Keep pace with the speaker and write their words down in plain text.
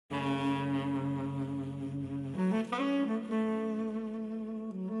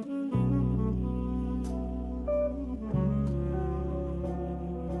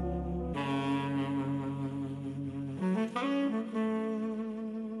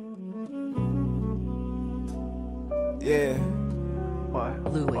Yeah.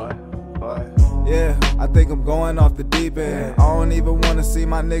 Louis. Yeah, I think I'm going off the deep end. I don't even wanna see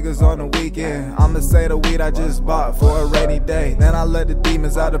my niggas on the weekend. I'ma say the weed I just bought for a rainy day. Then I let the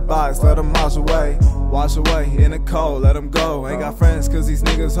demons out the box, let them wash away. Wash away in the cold, let them go. Ain't got friends cause these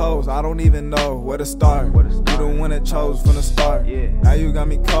niggas hoes. I don't even know where to start. You the one that chose from the start. Now you got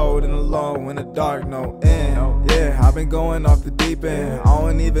me cold and alone in the dark, no end. Yeah, I've been going off the deep end. I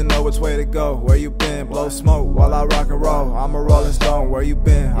don't even know which way to go. Where you been? Blow smoke while I rock and roll. I'm a rolling stone, where you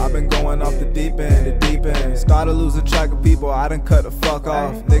been? I've been going off the deep end, the deep end. Started losing track of people, I done cut the fuck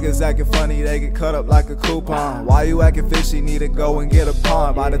off. Niggas acting funny, they get cut up like a coupon. Why you acting fishy? Need to go and get a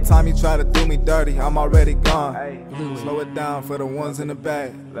pond. By the time you try to do me dirty, I'm already gone. Slow it down for the ones in the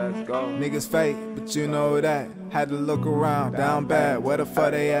back. Let's go. Niggas fake, but you know that. Had to look around, down bad, where the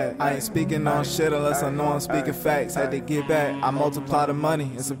fuck they at? I ain't speaking on shit unless I know I'm speaking facts. Had to get back, I multiply the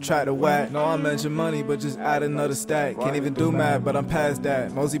money and subtract the whack. No, I mention money, but just add another stack. Can't even do math, but I'm past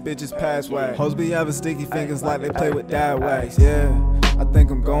that. Mosey bitches past whack. Hoes be having sticky fingers like they play with dad wax. Yeah, I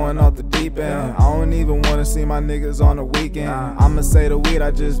think I'm going off the deep end. I don't even wanna see my niggas on the weekend. I'ma say the weed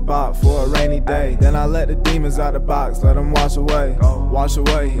I just bought for a rainy day. Then I let the demons out the box, let them wash away. Wash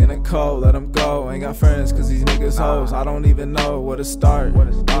away in the cold, let them go. Ain't got friends cause these niggas hoes. I don't even know where to start. You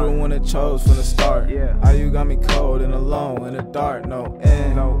the one that chose from the start. How you got me cold and alone in the dark, no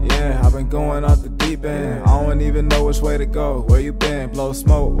end. Yeah, I've been going off the deep end. I don't even know which way to go. Where you been? Blow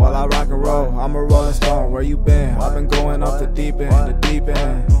smoke while I rock and roll. I'm a rolling stone, where you been? I've been going off the deep end, the deep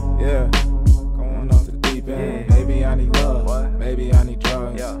end. Yeah.